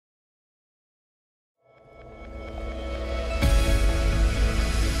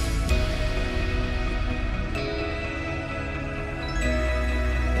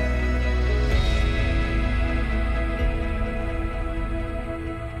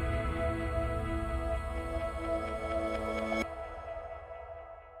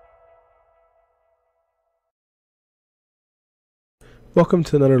Welcome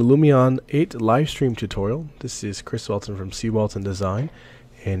to another Lumion 8 live stream tutorial. This is Chris Welton from CweltonDesign,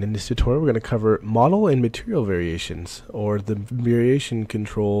 and in this tutorial we're going to cover model and material variations, or the variation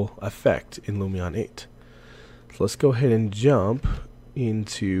control effect in Lumion 8. So let's go ahead and jump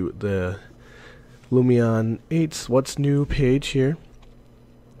into the Lumion 8's What's New page here.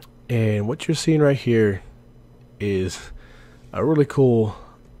 And what you're seeing right here is a really cool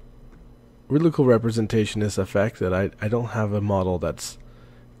representation of this effect that I don't have a model that's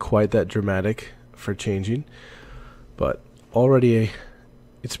quite that dramatic for changing, but already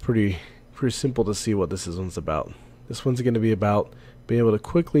it's pretty simple to see what this one's about. This one's going to be about being able to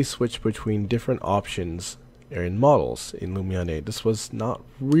quickly switch between different options in models in Lumion 8. This was not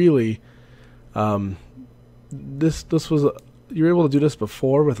really this was you were able to do this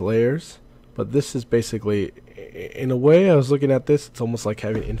before with layers, but this is basically, in a way, I was looking at this, it's almost like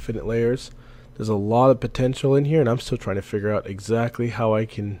having infinite layers. There's a lot of potential in here, and I'm still trying to figure out exactly how I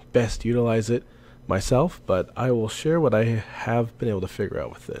can best utilize it myself, but I will share what I have been able to figure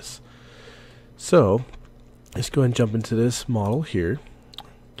out with this. So let's go ahead and jump into this model here.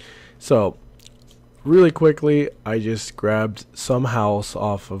 So really quickly, I just grabbed some house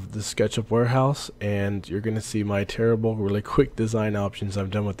off of the SketchUp warehouse, and you're going to see my terrible, really quick design options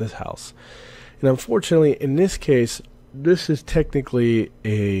I've done with this house. And unfortunately, in this case, this is technically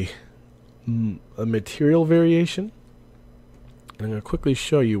a material variation. And I'm going to quickly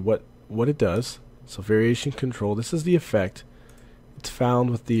show you what it does. So variation control, this is the effect. It's found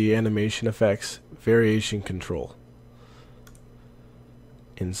with the animation effects variation control.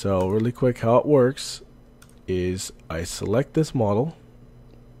 And so really quick, how it works is I select this model.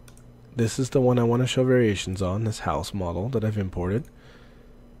 This is the one I want to show variations on, this house model that I've imported.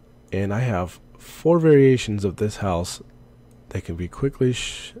 And I have 4 variations of this house that can be quickly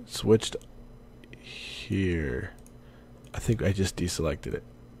switched here. I think I just deselected it.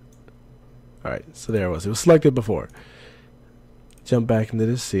 Alright, so there it was. It was selected before. Jump back into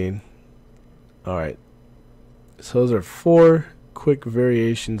this scene. Alright, so those are 4 quick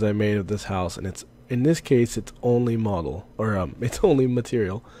variations I made of this house, and it's, in this case, it's only model, or it's only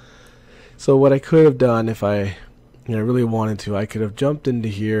material. So what I could have done if I really wanted to, I could have jumped into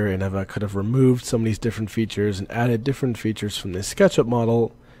here and I could have removed some of these different features and added different features from this SketchUp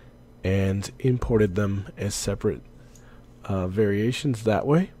model and imported them as separate variations that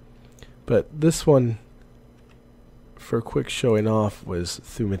way. But this one, for quick showing off, was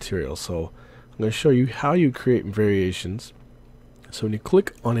through material. So I'm going to show you how you create variations. So when you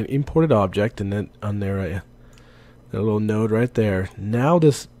click on an imported object, and then on there, that little node right there, now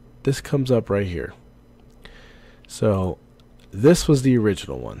this comes up right here. So this was the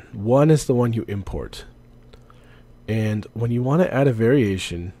original one. One is the one you import. And when you want to add a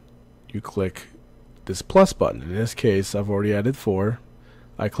variation, you click this plus button. In this case, I've already added 4.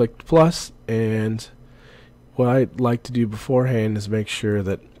 I clicked plus, and what I like to do beforehand is make sure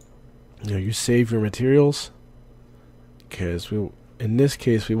that you save your materials, because in this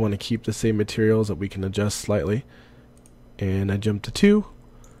case we want to keep the same materials that we can adjust slightly. And I jumped to 2,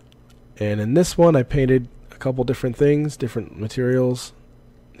 and in this one I painted a couple different things, different materials.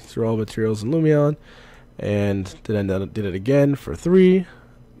 These are all materials in Lumion. And then I did it again for 3.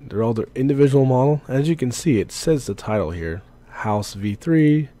 They're all the individual model. As you can see, it says the title here, House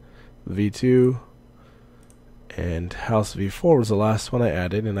V3, V2, and House V4 was the last one I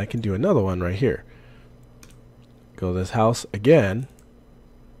added, and I can do another one right here. Go to this house again.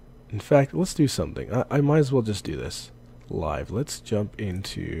 In fact, let's do something. I might as well just do this live. Let's jump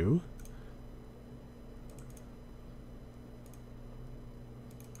into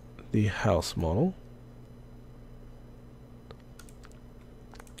the house model.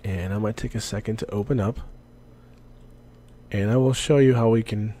 And I might take a second to open up, and I will show you how we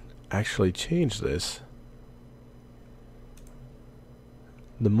can actually change this.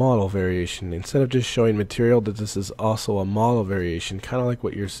 The model variation, instead of just showing material, that this is also a model variation, kind of like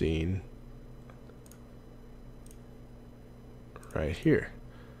what you're seeing right here.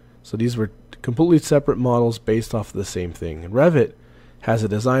 So these were completely separate models based off of the same thing. Revit has a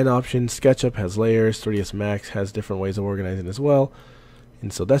design option, SketchUp has layers, 3ds Max has different ways of organizing as well.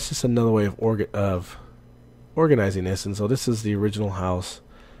 And so that's just another way of organizing this. And so this is the original house,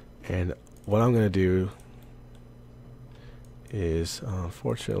 and what I'm going to do is,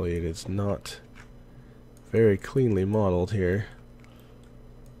 unfortunately, it is not very cleanly modeled here.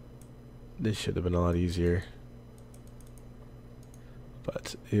 This should have been a lot easier,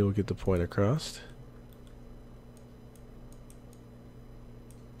 but it will get the point across.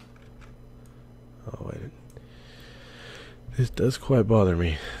 Oh, wait. This does quite bother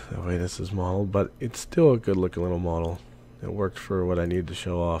me, the way this is modeled, but it's still a good looking little model. It worked for what I needed to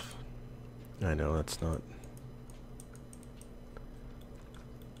show off. I know that's not.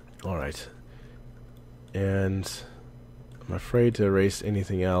 Alright. And I'm afraid to erase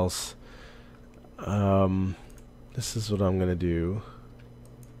anything else. This is what I'm going to do.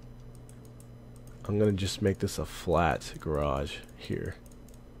 I'm going to just make this a flat garage here.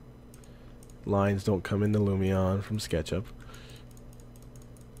 Lines don't come into Lumion from SketchUp.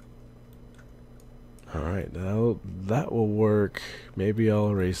 Alright, now that will work. Maybe I'll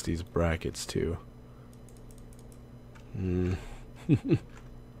erase these brackets too.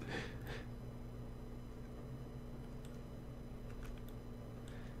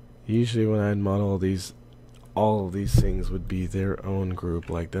 Usually when I'd model these, all of these things would be their own group,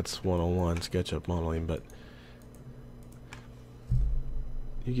 like that's 101 SketchUp modeling, but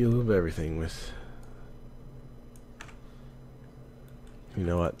you get a little bit of everything with, you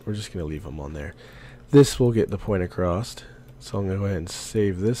know what, we're just going to leave them on there. This will get the point across, so I'm going to go ahead and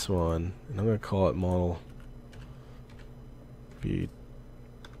save this one, and I'm going to call it model be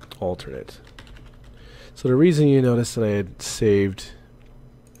alternate. So the reason you notice that I had saved,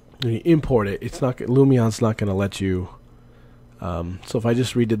 when you import it, it's not, Lumion's not going to let you, so if I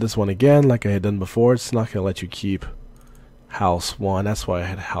just redid this one again like I had done before, it's not going to let you keep house 1. That's why I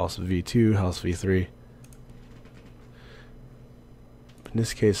had house v2, house v3. In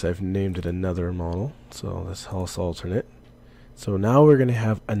this case I've named it another model, so that's house alternate. So now we're going to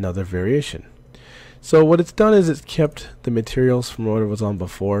have another variation. So what it's done is it's kept the materials from what it was on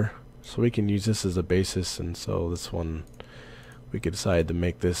before, so we can use this as a basis, and so this one we could decide to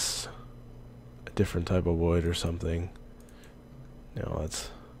make this a different type of wood or something. Now let's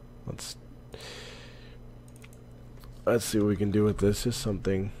see what we can do with this. Just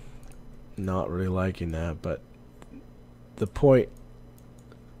something, not really liking that, but the point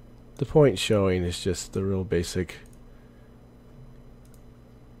showing is just the real basic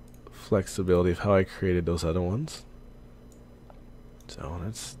flexibility of how I created those other ones. So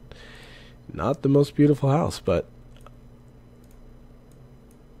that's not the most beautiful house, but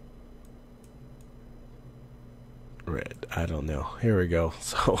red, I don't know. Here we go.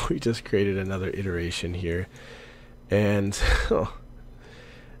 So we just created another iteration here, and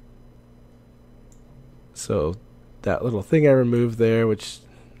so that little thing I removed there, which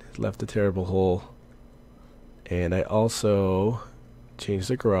left a terrible hole, and I also changed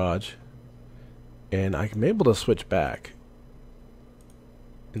the garage, and I'm able to switch back,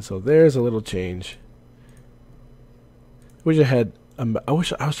 and so there's a little change. I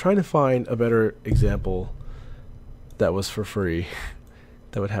wish I was trying to find a better example that was for free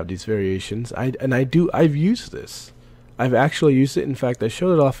that would have these variations. I've used this. I've actually used it. In fact, I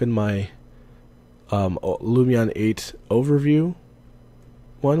showed it off in my Lumion 8 overview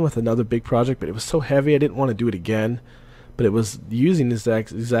one with another big project, but it was so heavy I didn't want to do it again. But it was using this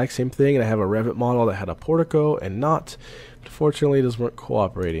exact same thing, and I have a Revit model that had a portico and not. Unfortunately, those weren't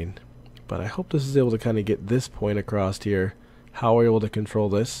cooperating. But I hope this is able to kind of get this point across here, how we're able to control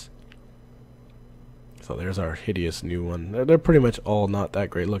this. So there's our hideous new one. They're pretty much all not that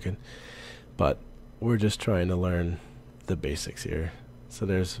great looking, but we're just trying to learn the basics here. So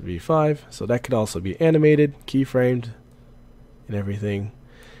there's V5, so that could also be animated, keyframed, and everything.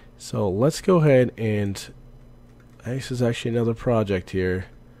 So let's go ahead and, this is actually another project here.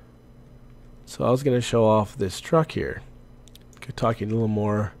 So I was going to show off this truck here, talking a little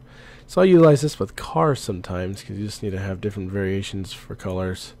more. So I utilize this with cars sometimes because you just need to have different variations for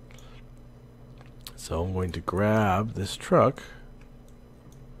colors. So I'm going to grab this truck.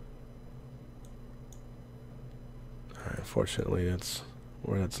 Unfortunately, that's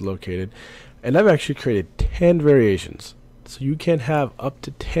where that's located. And I've actually created 10 variations. So you can have up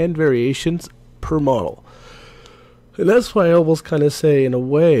to 10 variations per model. And that's why I almost kind of say, in a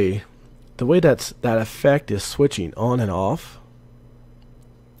way, the way that effect is switching on and off,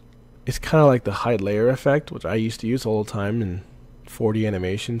 it's kind of like the hide layer effect, which I used to use all the time in 4D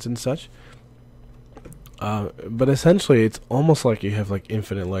animations and such. But essentially, it's almost like you have like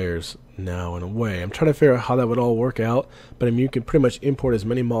infinite layers now, in a way. I'm trying to figure out how that would all work out, but I mean, you can pretty much import as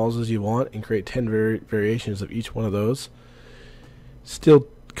many models as you want and create 10 variations of each one of those. Still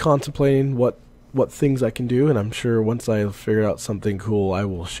contemplating what things I can do, and I'm sure once I figure out something cool, I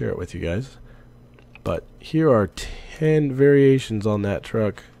will share it with you guys. But here are 10 variations on that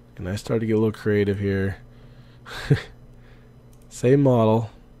truck, and I started to get a little creative here. Same model.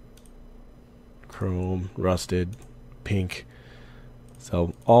 Chrome, rusted, pink.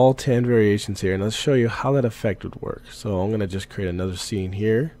 So all 10 variations here, and let's show you how that effect would work. So I'm going to just create another scene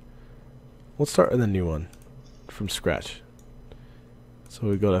here. We'll start with a new one from scratch. So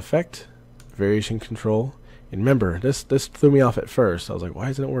we go to Effect, Variation Control, And remember, this threw me off at first. I was like, why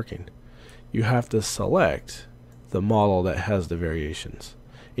isn't it working? You have to select the model that has the variations.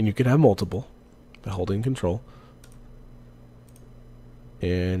 And you can have multiple by holding control.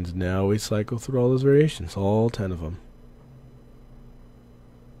 And now we cycle through all those variations, all 10 of them.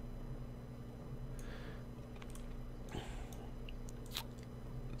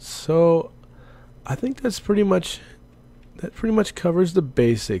 So I think that pretty much covers the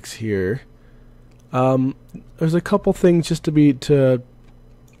basics here. There's a couple things just to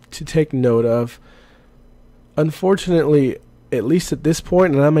take note of. Unfortunately, at least at this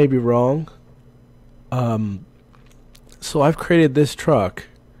point, and I may be wrong, so I've created this truck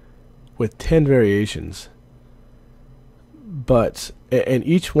with 10 variations, but and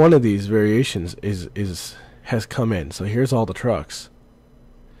each one of these variations has come in. So here's all the trucks.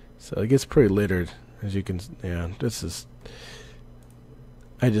 So it gets pretty littered, as you can. Yeah,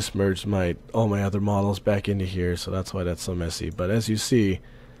 I just merged all my other models back into here, so that's why that's so messy. But as you see,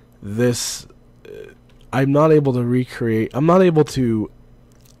 this I'm not able to recreate. I'm not able to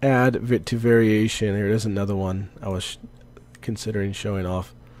add to variation. Here is another one I was considering showing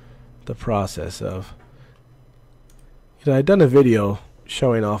off the process of. You know, I'd done a video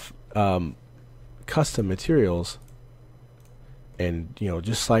showing off custom materials, and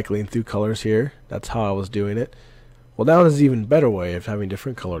just cycling through colors here. That's how I was doing it. Well, now there's an even better way of having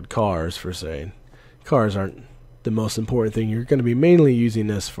different colored cars. For saying cars aren't the most important thing. You're going to be mainly using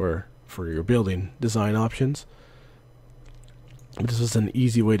this for your building design options. But this is an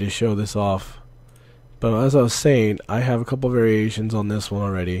easy way to show this off. But as I was saying, I have a couple variations on this one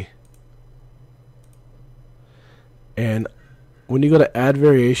already. And when you go to add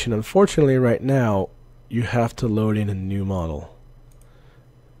variation, unfortunately right now you have to load in a new model.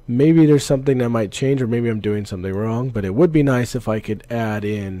 Maybe there's something that might change, or maybe I'm doing something wrong, but it would be nice if I could add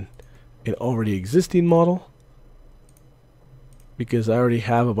in an already existing model, because I already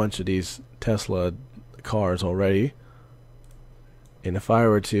have a bunch of these Tesla cars already. And if I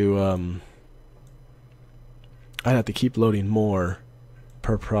were to I'd have to keep loading more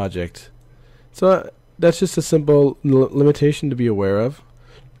per project. So that's just a simple limitation to be aware of.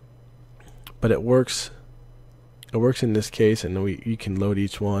 But it works. It works in this case, and you can load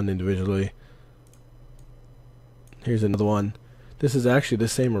each one individually. Here's another one. This is actually the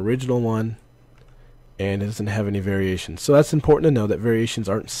same original one, and it doesn't have any variations. So that's important to know, that variations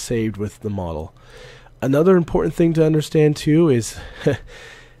aren't saved with the model. Another important thing to understand too is,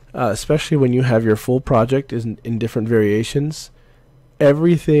 especially when you have your full project in different variations,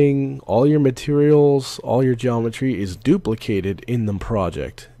 everything, all your materials, all your geometry is duplicated in the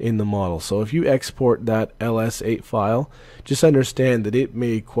project, in the model. So if you export that LS8 file, just understand that it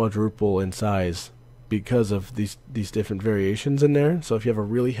may quadruple in size because of these different variations in there. So if you have a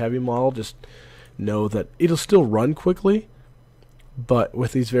really heavy model, just know that it'll still run quickly, but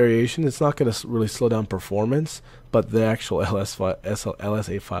with these variations, it's not going to really slow down performance, but the actual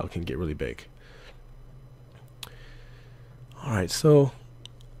LS8 file can get really big. Alright, so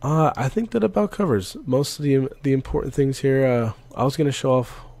I think that about covers most of the important things here. I was going to show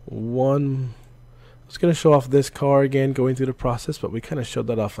off this car again going through the process, but we kind of showed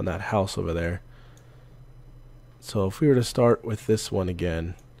that off on that house over there. So if we were to start with this one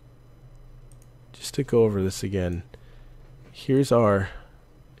again, just to go over this again, here's our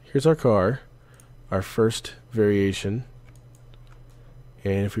car, our first variation,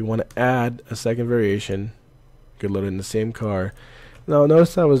 and if we want to add a second variation, could load it in the same car. Now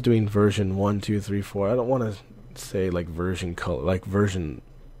notice I was doing version 1, 2, 3, 4. I don't want to say like version color, like version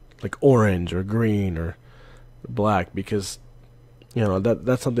like orange or green or black, because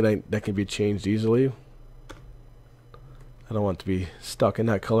that's something that can be changed easily. I don't want to be stuck in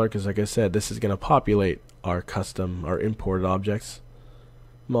that color, because like I said, this is going to populate our imported objects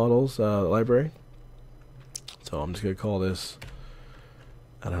models library. So I'm just going to call this,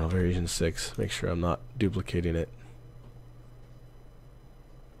 I don't know, variation 6. Make sure I'm not duplicating it.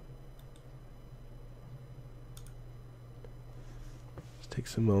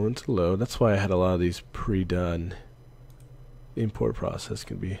 Takes a moment to load. That's why I had a lot of these pre-done. The import process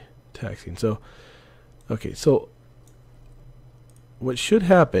can be taxing. So, okay, so what should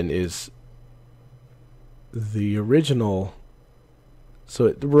happen is the original.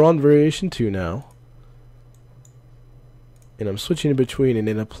 So we're on variation 2 now, and I'm switching in between, and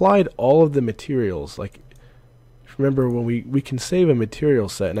it applied all of the materials. Like, remember when we can save a material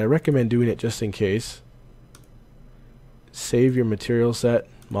set, and I recommend doing it just in case. Save your material set,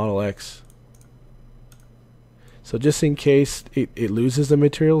 Model X. So just in case it loses the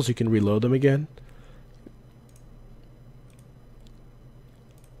materials, you can reload them again.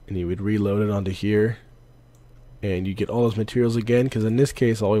 And you would reload it onto here. and you get all those materials again, because in this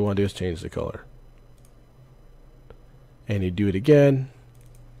case all we want to do is change the color. And you do it again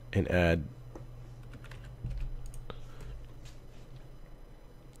and add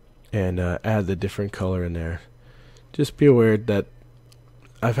the different color in there. Just be aware that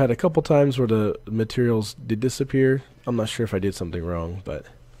I've had a couple times where the materials did disappear. I'm not sure if I did something wrong, but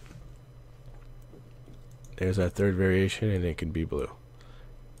there's our third variation, and it can be blue.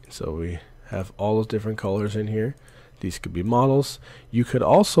 So we have all those different colors in here. These could be models. You could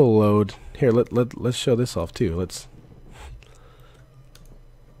also load here. Let's show this off too.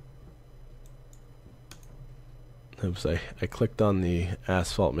 Oops, I clicked on the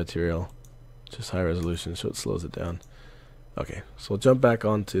asphalt material, just high resolution, so it slows it down. Okay, so we'll jump back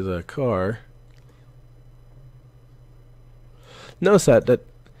onto the car. Notice that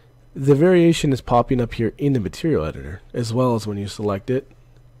the variation is popping up here in the material editor, as well as when you select it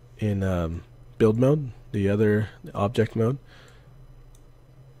in build mode, the object mode.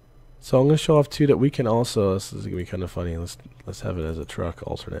 So I'm going to show off too that we can also, this is going to be kind of funny, let's have it as a truck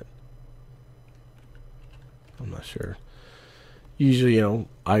alternate. I'm not sure. Usually, you know,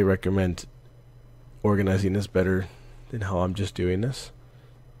 I recommend organizing this better than how I'm just doing this,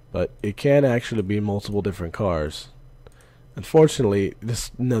 but it can actually be multiple different cars. Unfortunately,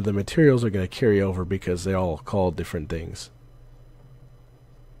 the materials are going to carry over because they're all called different things.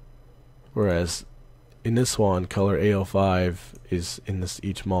 Whereas in this one, color A05 is in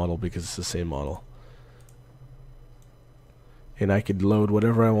each model because it's the same model. And I could load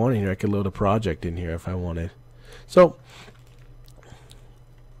whatever I want in here. I could load a project in here if I wanted. So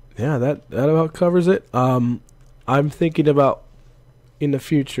yeah, that about covers it. I'm thinking about in the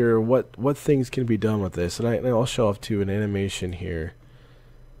future what things can be done with this, and I'll show off to an animation here.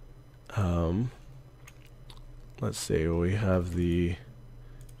 Let's see, we have the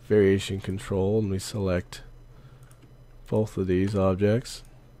variation control, and we select both of these objects.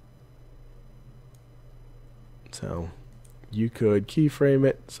 So you could keyframe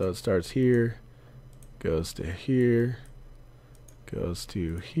it so it starts here, goes to here, goes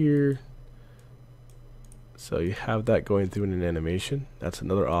to here. So you have that going through in an animation. That's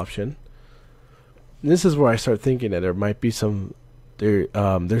another option. And this is where I start thinking that there might be some there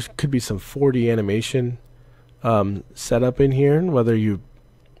could be some 4D animation set up in here, and whether you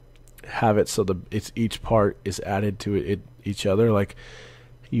have it so each part is added to each other. Like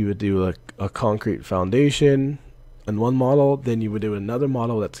you would do a concrete foundation in one model, then you would do another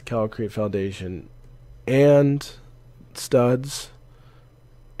model that's a concrete foundation and studs,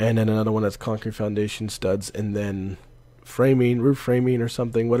 and then another one that's concrete foundation, studs, and then framing, roof framing or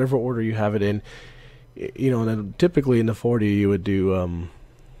something, whatever order you have it in. You know, and then typically in the 4D you would do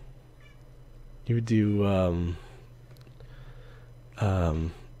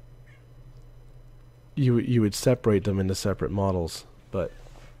you would separate them into separate models, but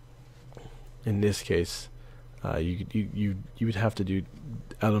in this case you would have to do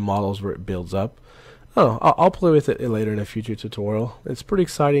other models where it builds up. Oh, I'll play with it later in a future tutorial. It's pretty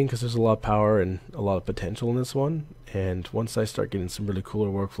exciting because there's a lot of power and a lot of potential in this one, and once I start getting some really cooler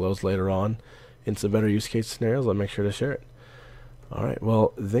workflows later on in some better use case scenarios, I'll make sure to share it. Alright,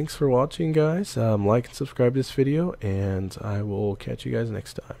 well, thanks for watching, guys. Like and subscribe to this video, and I will catch you guys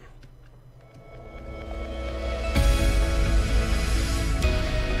next time.